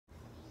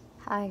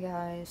Hi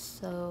guys,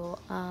 so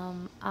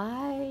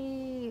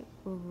I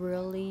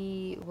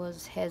really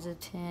was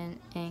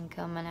hesitant in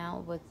coming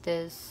out with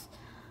this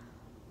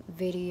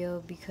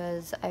video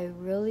because I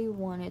really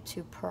wanted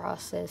to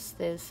process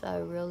this. I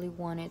really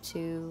wanted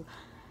to,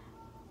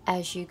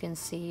 as you can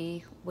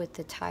see with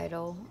the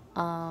title,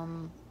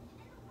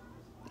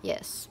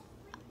 yes,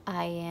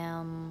 I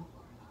am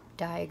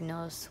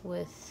diagnosed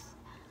with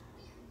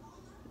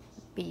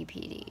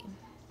BPD.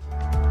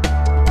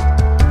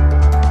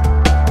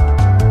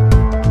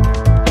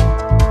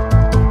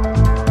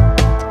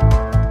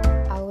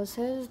 I was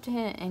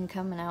hesitant in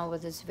coming out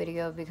with this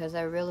video because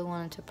I really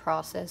wanted to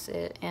process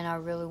it, and I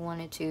really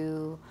wanted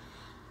to.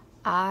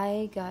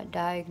 I got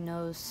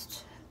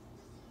diagnosed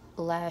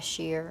last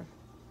year,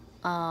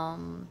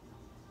 and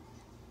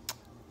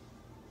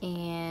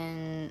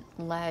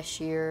last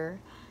year,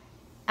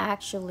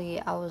 actually,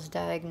 I was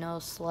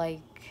diagnosed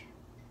like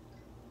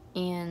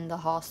in the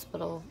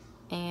hospital,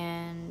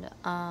 and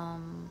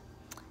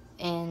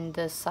in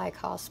the psych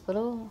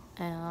hospital,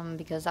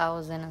 because I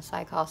was in a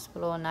psych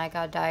hospital, and I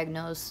got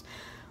diagnosed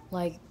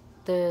like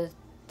the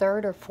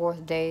third or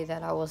fourth day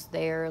that I was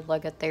there.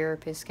 Like, a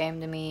therapist came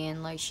to me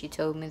and like she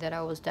told me that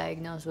I was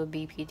diagnosed with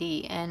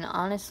BPD, and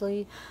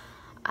honestly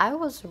I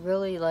was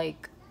really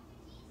like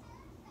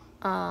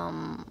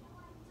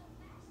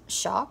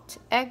shocked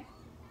at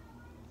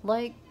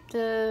like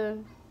the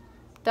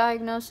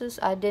diagnosis.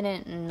 I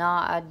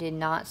did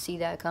not see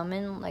that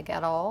coming, like,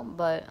 at all.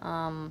 But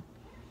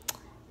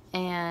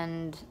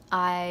and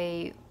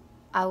I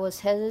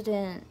was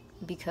hesitant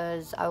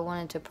because I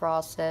wanted to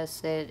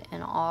process it,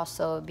 and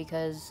also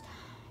because,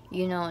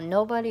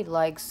 nobody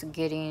likes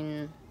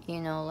getting,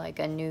 like,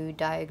 a new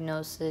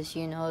diagnosis.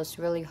 It's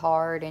really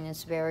hard, and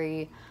it's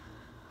very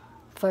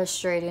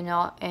frustrating,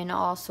 and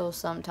also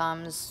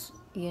sometimes,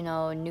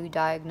 new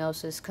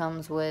diagnosis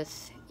comes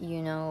with,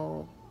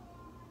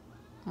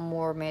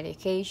 more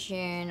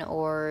medication,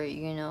 or,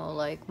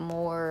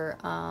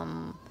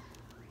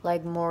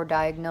 more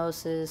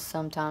diagnosis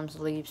sometimes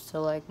leads to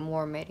like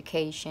more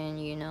medication,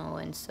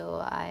 and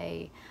so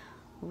I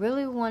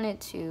really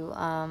wanted to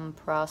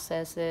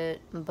process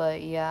it.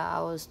 But yeah,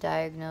 I was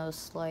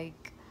diagnosed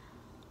like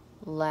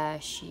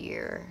last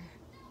year.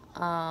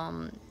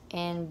 And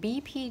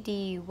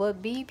BPD,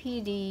 what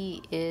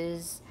BPD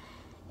is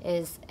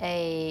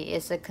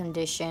a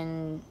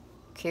condition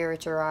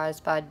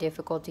characterized by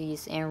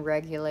difficulties in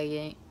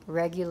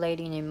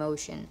regulating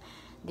emotion.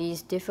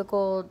 These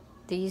difficulties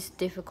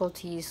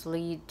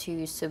lead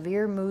to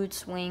severe mood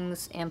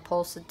swings,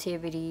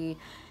 impulsivity,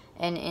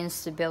 and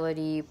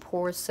instability,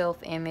 poor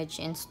self-image,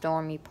 and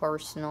stormy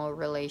personal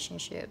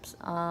relationships.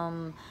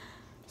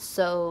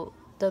 So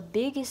the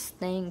biggest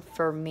thing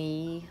for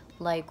me,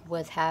 like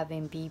with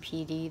having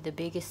BPD, the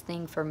biggest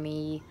thing for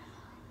me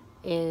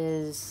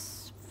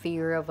is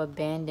fear of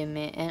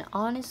abandonment. And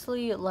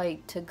honestly,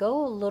 like, to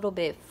go a little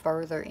bit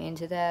further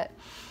into that,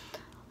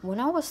 when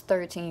I was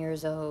 13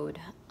 years old,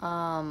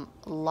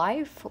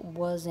 life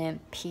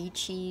wasn't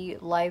peachy.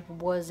 Life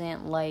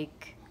wasn't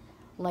like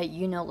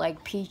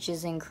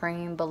peaches and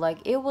cream, but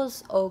like it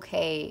was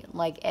okay,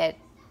 like at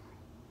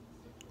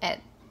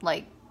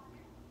like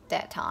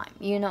that time.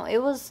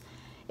 It was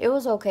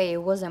okay.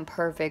 It wasn't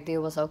perfect. It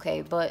was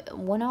okay. But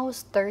when I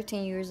was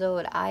 13 years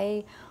old,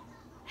 I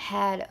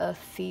had a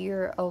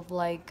fear of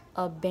like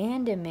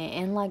abandonment,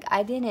 and like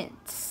I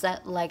didn't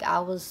set like I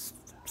was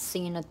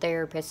seeing a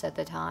therapist at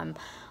the time,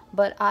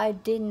 but I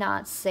did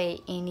not say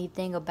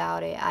anything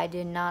about it. I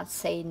did not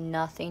say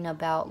nothing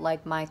about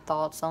like my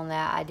thoughts on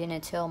that. I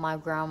didn't tell my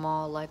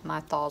grandma like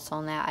my thoughts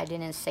on that. I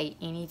didn't say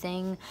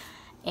anything.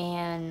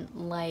 And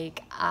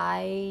like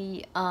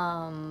I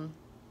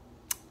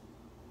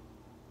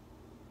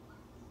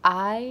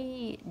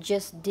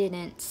just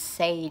didn't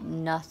say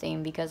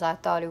nothing because I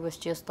thought it was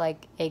just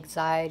like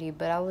anxiety.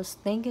 But I was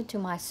thinking to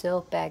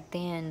myself back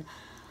then,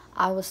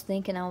 I was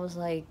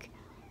like,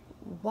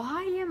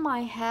 why am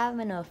I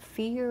having a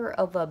fear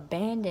of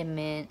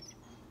abandonment,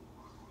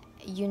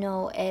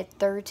 at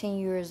 13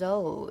 years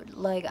old?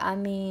 Like, I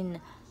mean,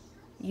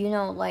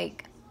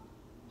 like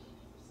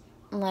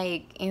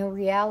in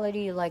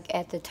reality, like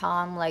at the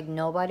time, like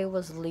nobody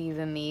was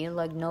leaving me,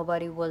 like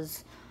nobody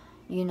was,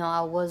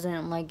 I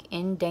wasn't like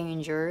in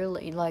danger,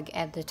 like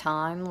at the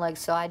time. Like,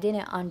 so I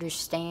didn't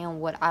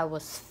understand what I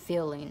was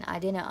feeling. I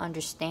didn't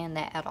understand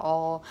that at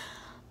all.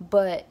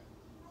 But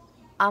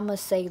I'ma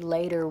say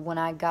later, when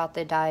I got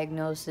the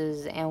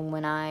diagnosis and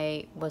when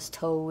I was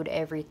told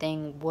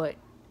everything,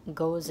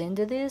 goes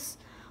into this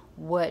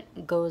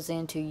what goes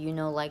into,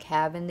 like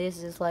having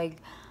this, is like,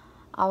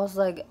 I was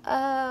like,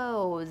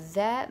 oh,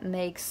 that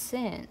makes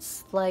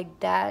sense. Like,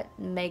 that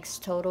makes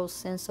total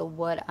sense of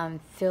what I'm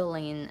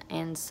feeling.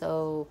 And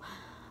so,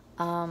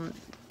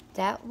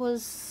 that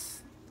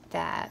was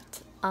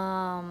that.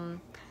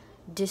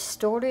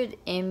 Distorted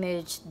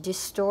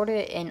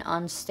and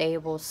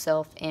unstable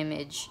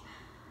self-image.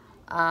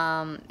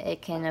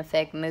 It can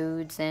affect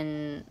moods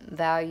and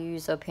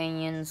values,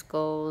 opinions,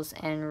 goals,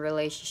 and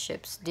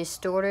relationships.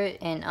 Distorted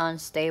and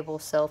unstable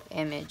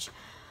self-image.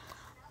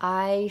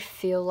 I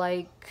feel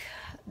like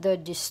the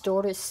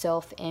distorted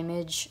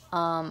self-image,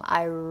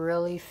 I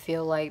really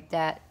feel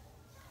that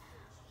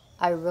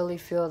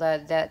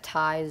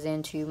ties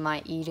into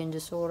my eating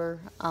disorder.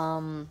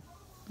 I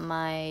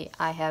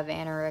have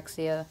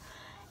anorexia,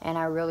 and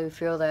I really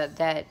feel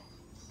that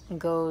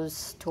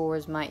goes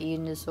towards my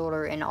eating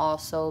disorder, and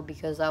also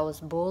because I was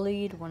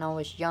bullied when I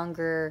was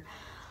younger.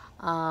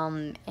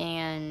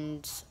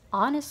 And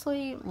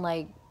honestly,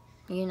 like,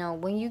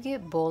 when you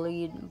get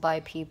bullied by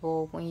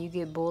people,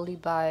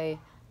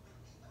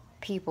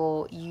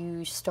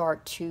 you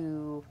start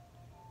to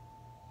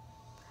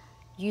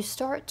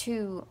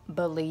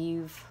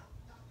believe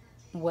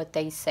what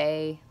they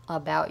say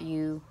about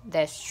you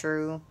that's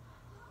true.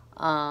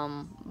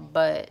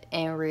 But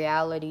in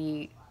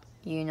reality,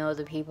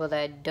 the people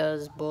that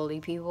does bully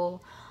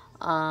people,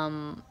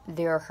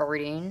 they're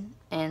hurting,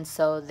 and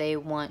so they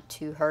want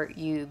to hurt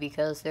you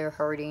because they're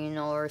hurting,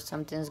 or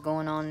something's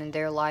going on in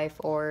their life,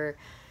 or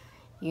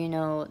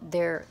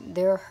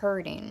they're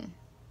hurting.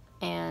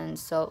 And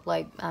so,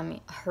 like, I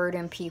mean,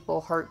 hurting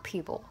people hurt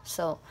people.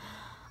 So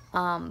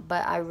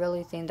but I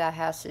really think that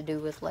has to do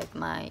with, like,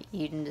 my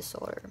eating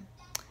disorder.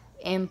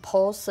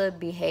 Impulsive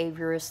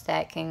behaviors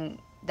that can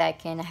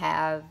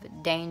have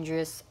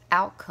dangerous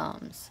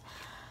outcomes.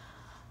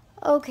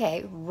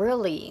 Okay,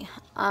 really.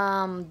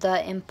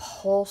 The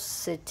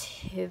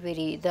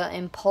impulsivity, the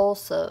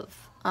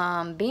impulsive,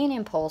 being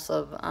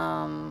impulsive,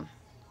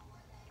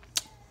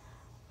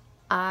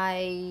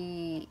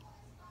 I,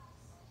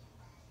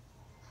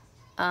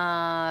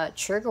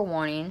 trigger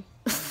warning,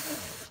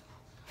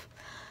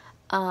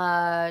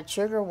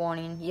 trigger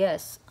warning,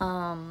 yes.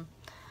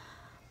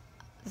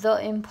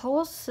 The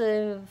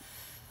impulsive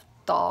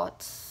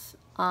thoughts,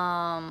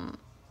 I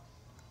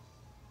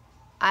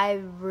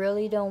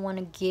really don't want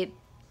to get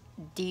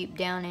deep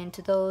down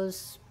into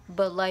those,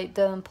 but, like,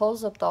 the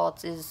impulsive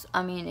thoughts is,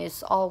 I mean,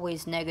 it's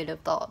always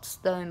negative thoughts.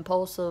 The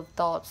impulsive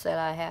thoughts that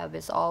I have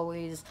is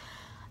always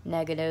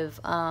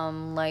negative,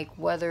 like,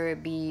 whether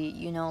it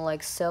be,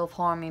 like,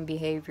 self-harming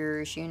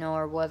behaviors,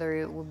 or whether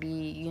it would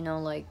be,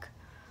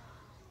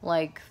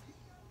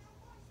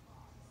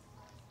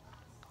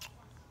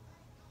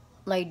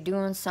 like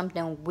doing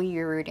something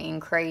weird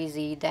and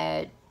crazy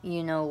that,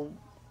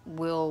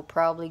 will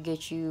probably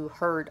get you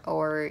hurt,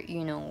 or,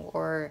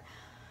 or,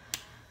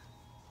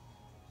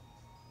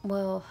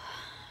 well,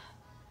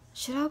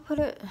 should I put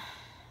it,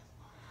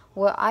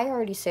 well, I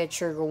already said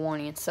trigger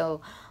warning, so,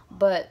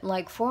 but,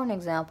 like, for an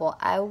example,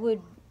 I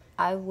would,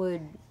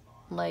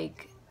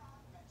 like,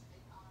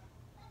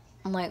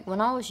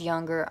 when I was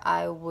younger,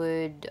 I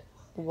would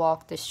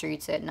walk the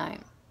streets at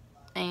night,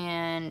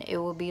 and it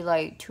would be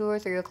like 2 or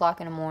 3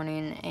 o'clock in the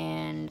morning,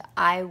 and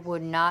I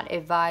would not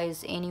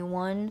advise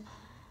anyone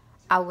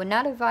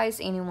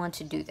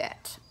to do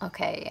that,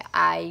 okay?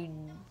 I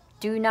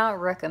do not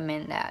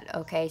recommend that,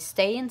 okay?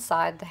 Stay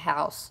inside the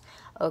house,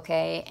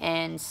 okay?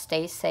 And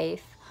stay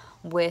safe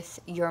with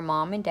your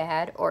mom and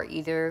dad, or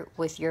either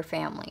with your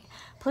family.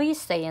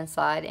 Please stay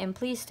inside, and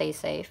please stay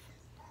safe.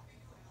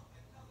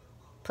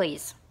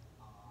 Please.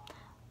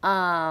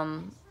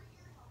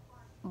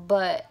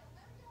 But,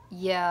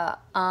 yeah,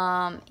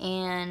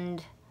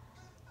 and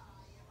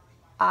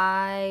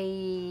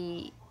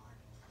I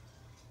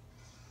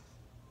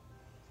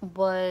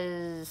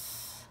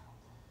was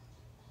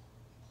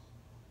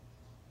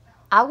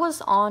I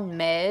was on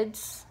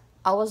meds.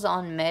 I was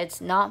on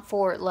meds, not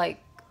for,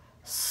 like,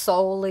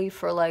 solely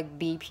for, like,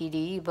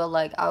 BPD, but,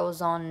 like, I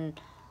was on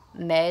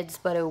meds,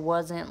 but it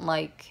wasn't,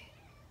 like,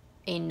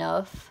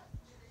 enough,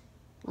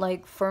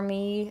 like, for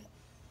me.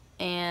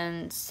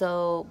 And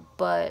so,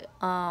 but,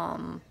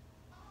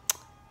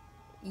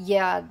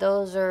 yeah,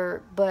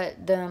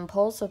 but the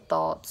impulsive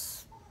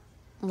thoughts,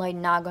 like,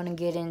 not gonna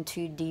get in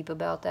too deep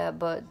about that,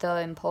 but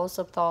the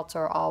impulsive thoughts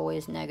are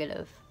always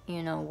negative,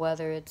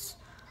 whether it's,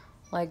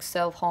 like,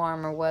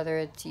 self-harm, or whether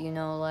it's,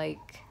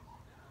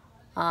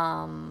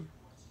 um,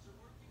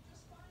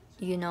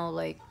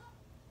 like,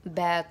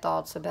 bad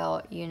thoughts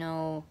about,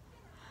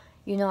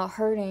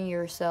 hurting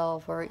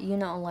yourself, or,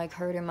 like,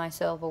 hurting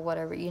myself, or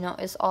whatever,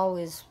 it's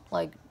always,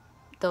 like,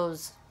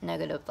 those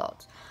negative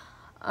thoughts.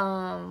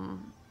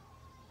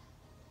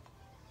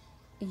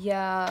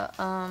 Yeah,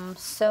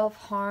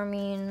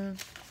 self-harming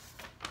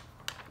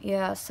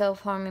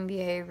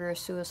behavior,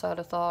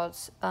 suicidal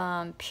thoughts,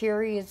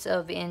 periods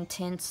of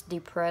intense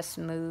depressed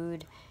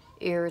mood,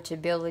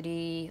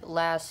 irritability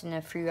lasting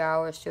a few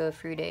hours to a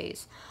few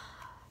days.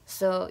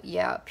 So,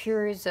 yeah,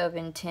 periods of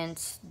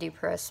intense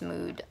depressed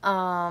mood.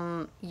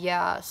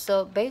 Yeah,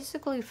 so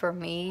basically for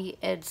me,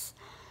 it's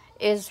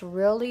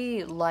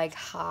really, like,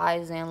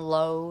 highs and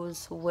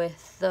lows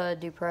with the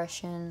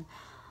depression.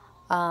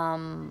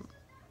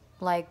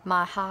 Like,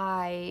 my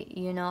high,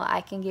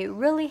 I can get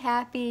really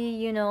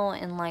happy,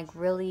 and, like,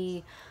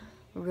 really,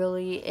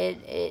 really,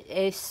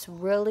 it's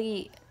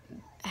really,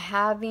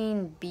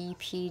 having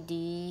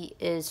BPD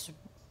is,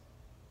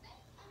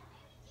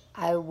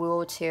 I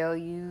will tell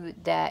you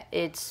that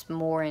it's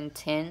more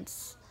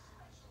intense,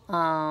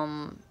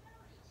 and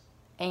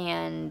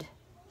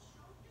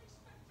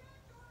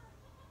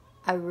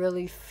I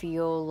really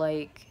feel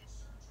like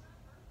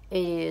it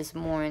is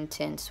more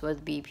intense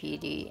with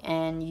BPD.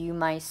 And you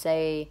might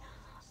say,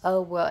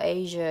 oh, well,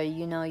 Asia,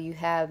 you know, you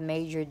have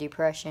major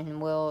depression.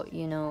 Well,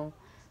 you know,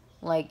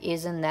 like,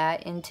 isn't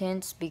that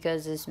intense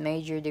because it's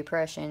major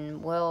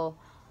depression? Well,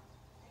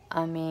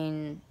 I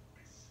mean,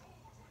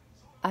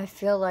 I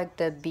feel like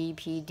the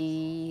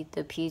BPD,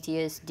 the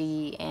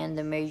PTSD, and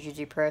the major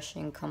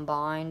depression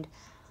combined,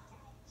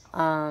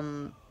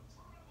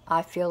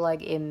 I feel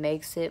like it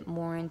makes it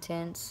more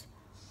intense.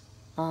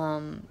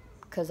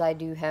 Because I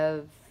do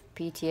have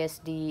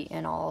PTSD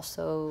and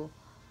also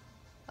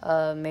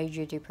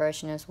major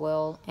depression as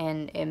well,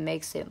 and it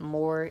makes it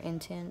more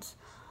intense.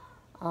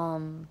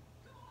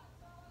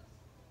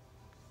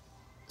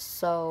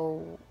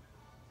 So,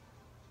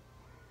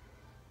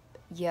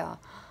 yeah.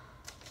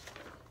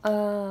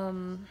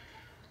 I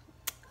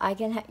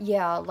can,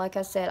 yeah, like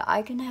I said,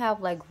 I can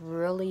have like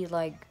really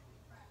like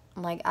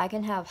I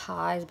can have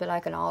highs, but I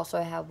can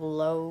also have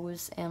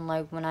lows, and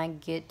like when I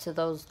get to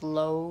those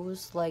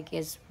lows, like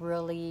it's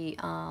really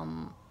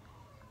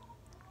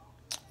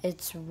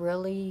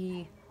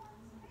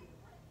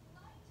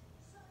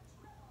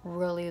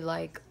really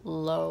like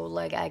low.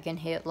 Like I can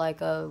hit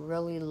like a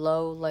really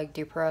low like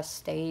depressed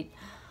state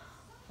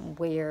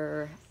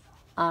where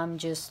I'm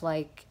just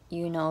like,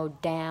 you know,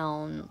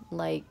 down,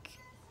 like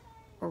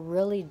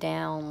really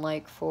down,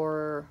 like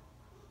for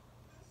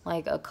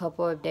like a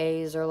couple of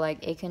days, or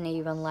like it can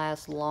even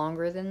last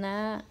longer than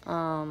that.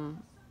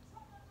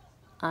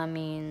 I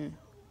mean,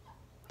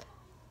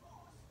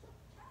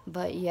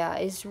 but yeah,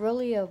 it's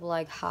really of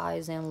like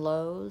highs and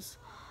lows.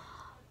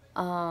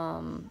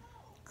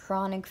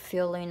 Chronic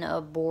feeling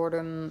of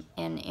boredom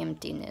and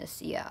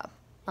emptiness, yeah.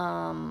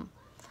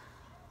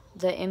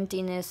 The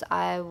emptiness,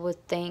 I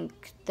would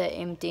think the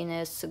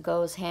emptiness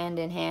goes hand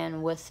in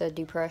hand with the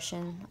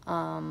depression.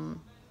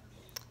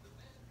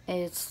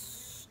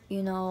 It's,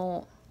 you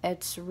know,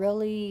 it's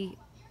really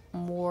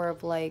more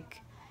of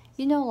like,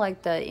 you know,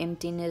 like the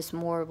emptiness,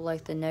 more of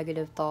like the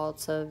negative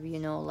thoughts of, you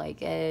know,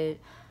 like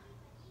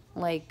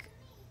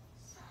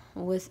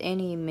with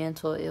any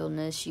mental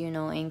illness, you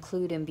know,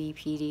 including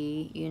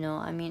BPD, you know,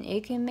 I mean,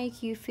 it can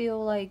make you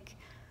feel like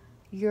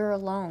you're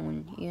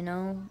alone, you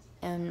know,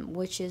 and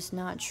which is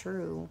not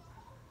true,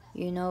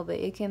 you know, but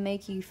it can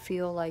make you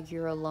feel like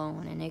you're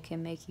alone, and it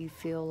can make you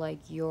feel like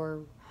you're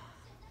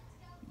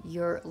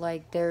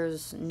like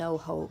there's no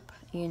hope,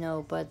 you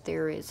know, but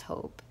there is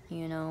hope,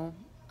 you know.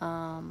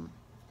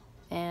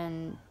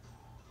 And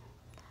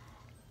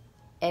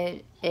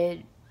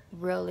it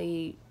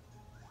really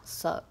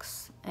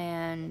sucks,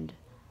 and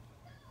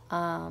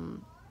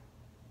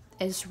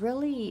it's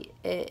really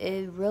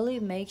it really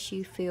makes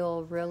you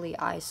feel really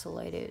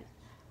isolated.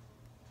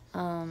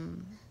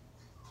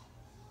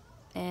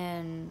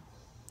 And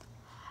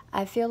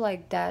I feel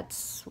like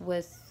that's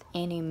with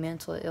any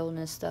mental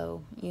illness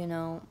though, you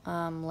know,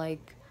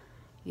 like,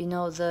 you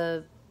know,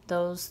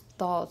 those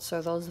thoughts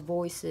or those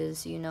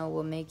voices, you know,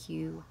 will make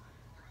you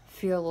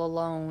feel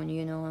alone,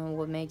 you know, and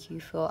will make you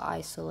feel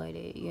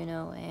isolated, you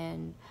know,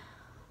 and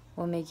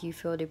will make you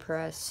feel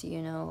depressed,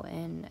 you know,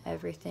 and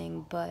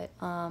everything. But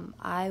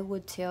I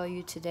would tell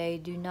you today,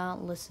 do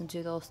not listen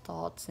to those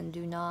thoughts, and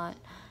do not,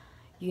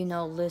 you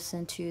know,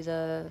 listen to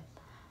the,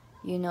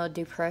 you know,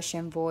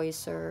 depression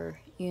voice, or,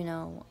 you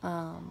know,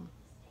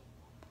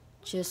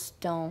 just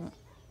don't,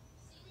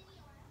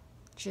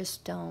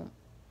 just don't,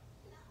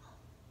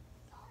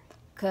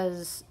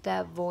 because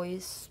that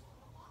voice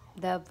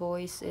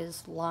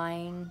is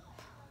lying.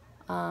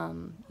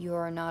 You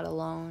are not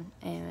alone,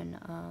 and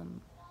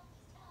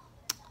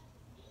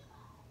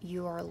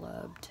you are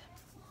loved.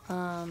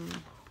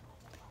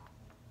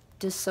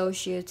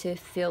 Dissociative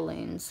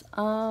feelings.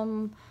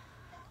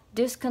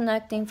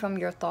 Disconnecting from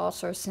your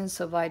thoughts or sense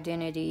of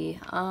identity.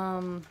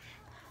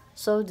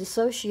 So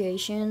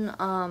dissociation,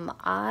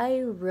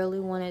 I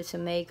really wanted to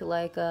make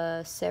like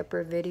a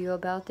separate video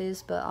about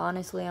this, but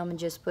honestly, I'm gonna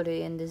just put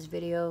it in this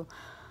video.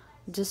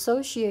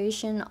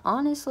 Dissociation,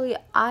 honestly,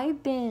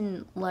 I've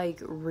been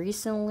like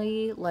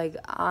recently, like,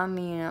 I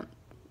mean,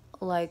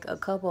 like a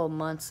couple of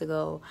months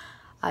ago,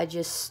 I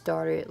just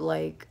started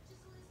like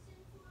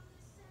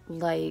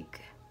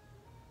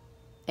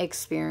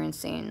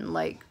experiencing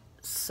like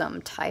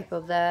some type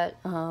of that.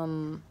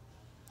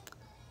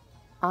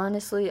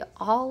 Honestly,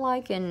 all I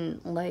can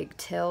like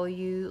tell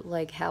you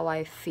like how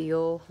I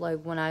feel like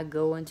when I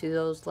go into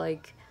those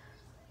like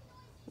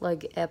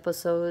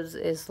episodes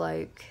is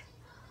like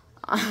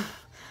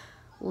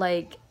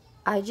like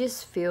I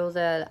just feel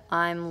that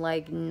I'm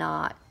like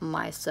not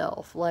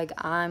myself. Like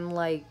I'm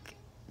like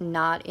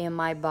not in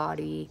my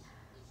body,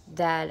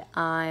 that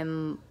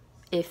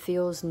it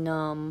feels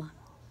numb,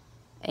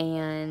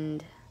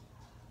 and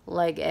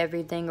like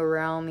everything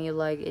around me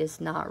like it's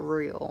not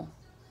real.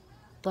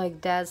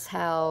 Like that's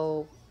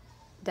how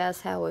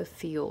it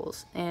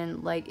feels,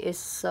 and like it's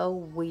so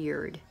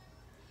weird.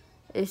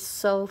 It's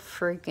so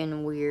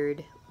freaking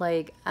weird.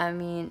 Like, I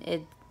mean,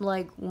 it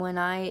like when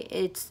I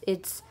it's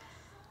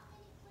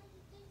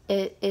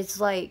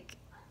like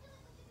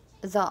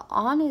the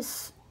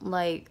honest,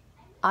 like,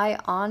 I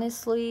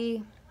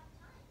honestly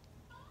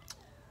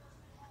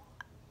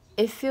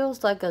it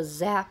feels like a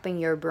zap in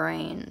your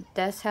brain.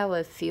 That's how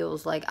it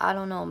feels. Like, I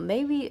don't know,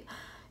 maybe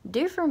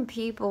different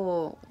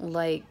people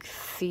like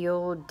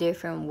feel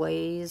different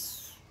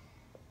ways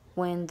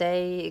when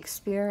they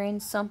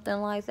experience something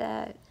like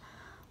that,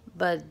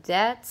 but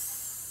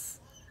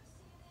that's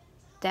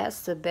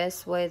the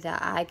best way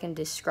that I can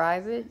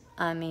describe it.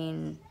 I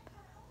mean,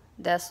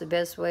 that's the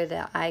best way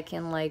that I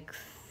can like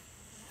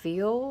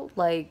feel,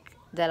 like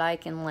that I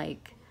can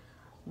like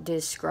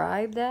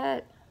describe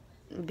that,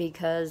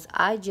 because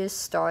I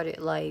just started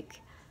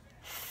like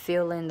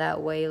feeling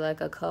that way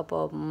like a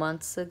couple of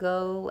months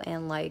ago,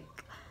 and like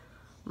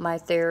my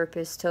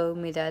therapist told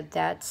me that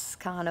that's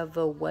kind of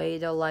a way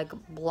to like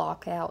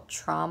block out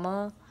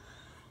trauma.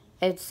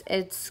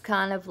 It's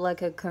kind of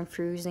like a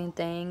confusing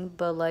thing,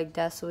 but like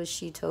that's what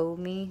she told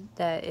me,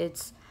 that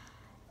it's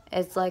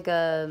like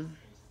a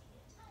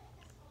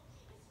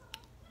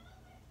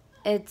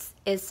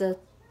it's a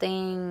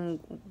thing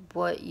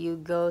what you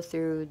go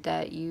through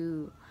that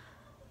you,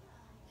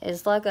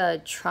 it's like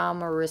a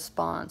trauma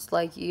response,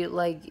 like you,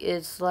 like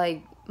it's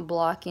like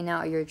blocking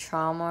out your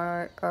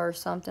trauma or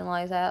something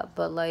like that,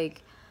 but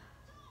like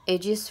it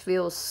just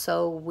feels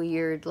so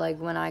weird like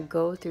when I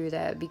go through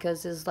that,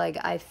 because it's like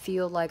I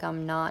feel like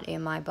I'm not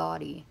in my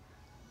body.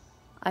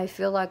 I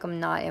feel like I'm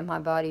not in my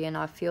body, and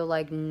I feel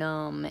like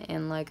numb,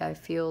 and like I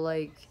feel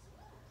like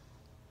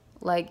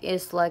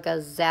it's like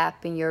a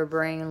zap in your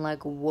brain,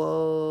 like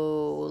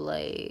whoa,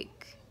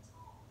 like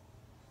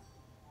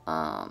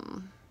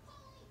um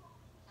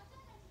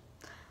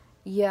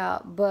yeah.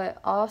 But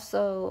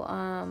also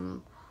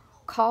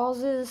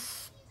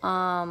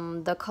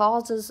the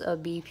causes of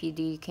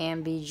BPD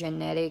can be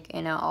genetic,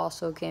 and it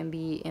also can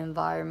be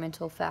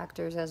environmental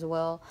factors as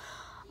well.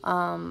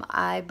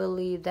 I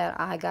believe that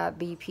I got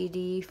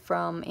BPD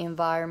from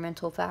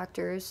environmental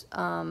factors,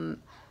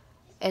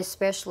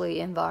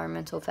 especially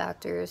environmental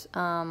factors,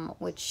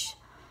 which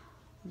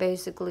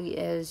basically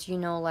is,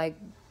 like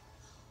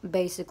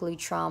basically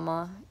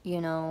trauma,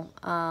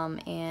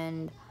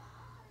 and,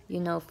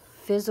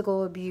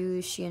 physical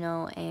abuse,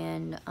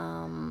 and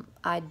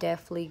I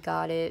definitely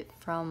got it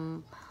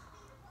from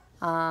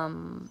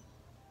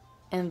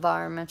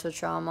environmental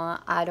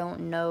trauma. I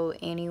don't know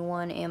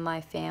anyone in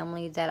my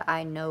family that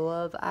I know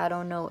of. I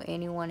don't know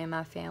anyone in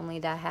my family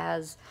that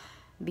has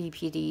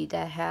BPD,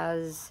 that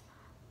has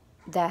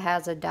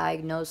a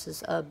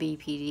diagnosis of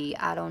BPD.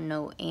 I don't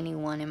know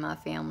anyone in my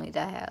family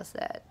that has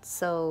that.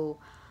 So,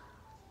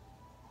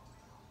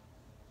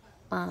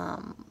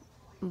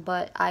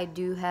 but I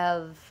do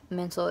have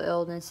mental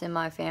illness in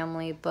my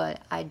family,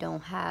 but I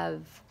don't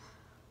have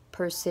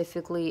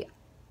specifically,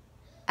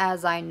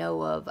 as I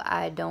know of,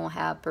 I don't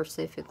have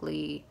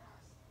specifically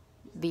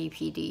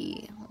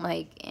BPD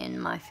like in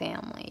my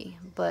family,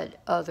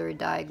 but other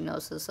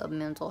diagnosis of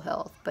mental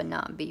health, but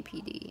not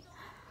BPD.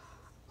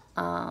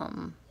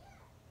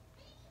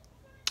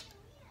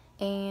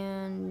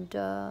 And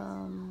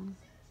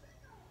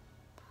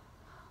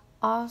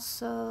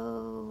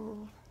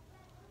also,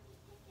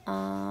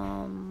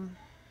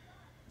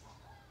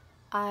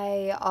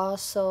 I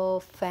also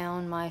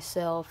found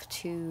myself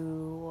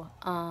to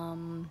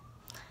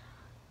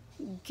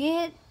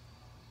get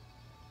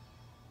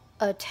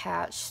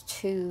attached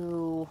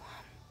to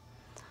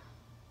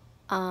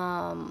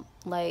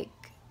like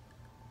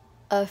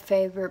a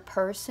favorite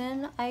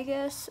person, I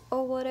guess,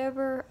 or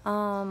whatever.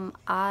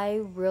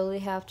 I really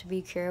have to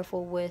be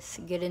careful with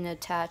getting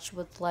attached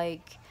with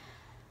like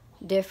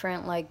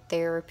different like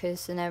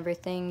therapists and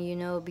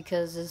everything,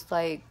 because it's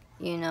like,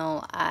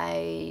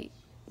 I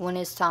when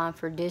it's time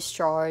for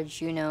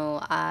discharge,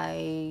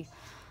 I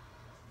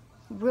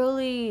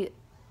really,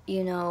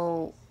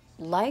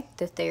 like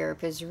the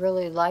therapist,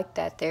 really like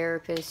that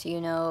therapist,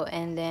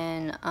 and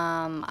then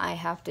I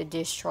have to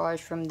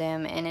discharge from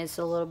them, and it's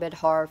a little bit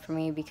hard for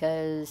me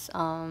because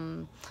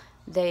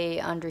they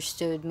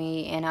understood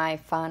me, and I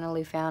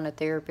finally found a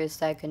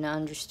therapist that could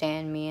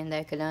understand me, and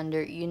that could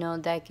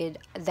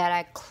that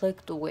I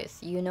clicked with,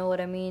 you know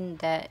what I mean?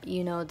 That,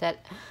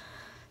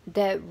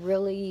 that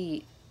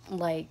really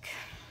like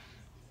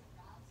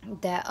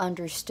that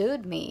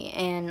understood me.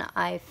 And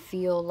I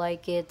feel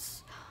like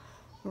it's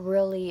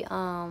really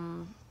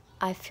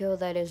I feel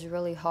that it's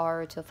really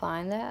hard to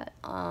find that,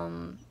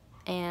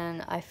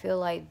 and I feel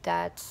like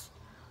that's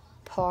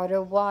part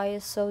of why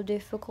it's so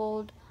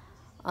difficult,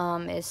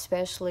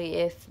 especially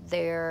if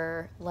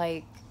they're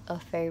like a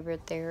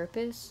favorite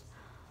therapist.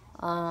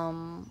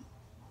 Also,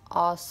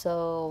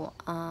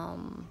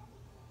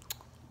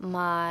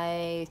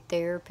 my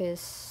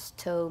therapist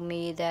told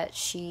me that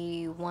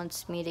she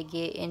wants me to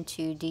get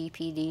into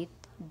DPT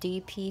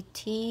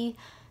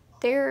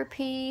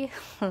therapy,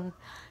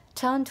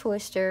 tongue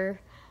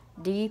twister,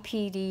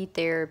 DPD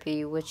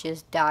therapy, which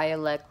is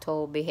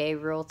dialectal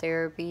behavioral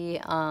therapy.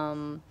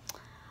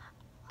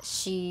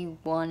 She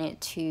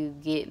wanted to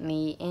get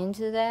me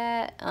into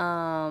that,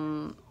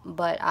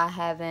 but I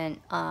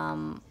haven't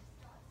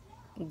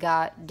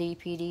got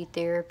DPD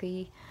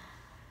therapy.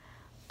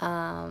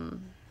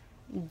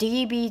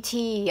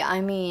 DBT,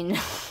 I mean,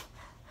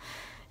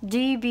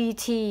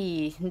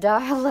 DBT,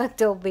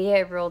 dialectical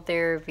behavioral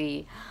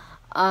therapy.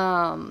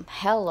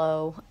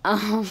 Hello.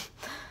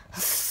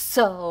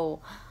 So,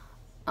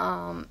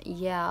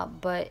 yeah,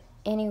 but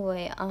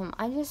anyway,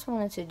 I just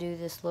wanted to do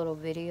this little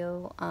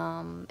video.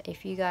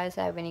 If you guys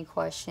have any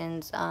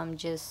questions,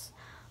 just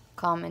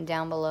comment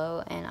down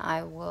below and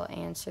I will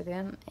answer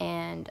them.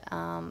 And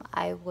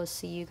I will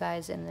see you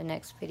guys in the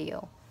next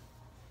video.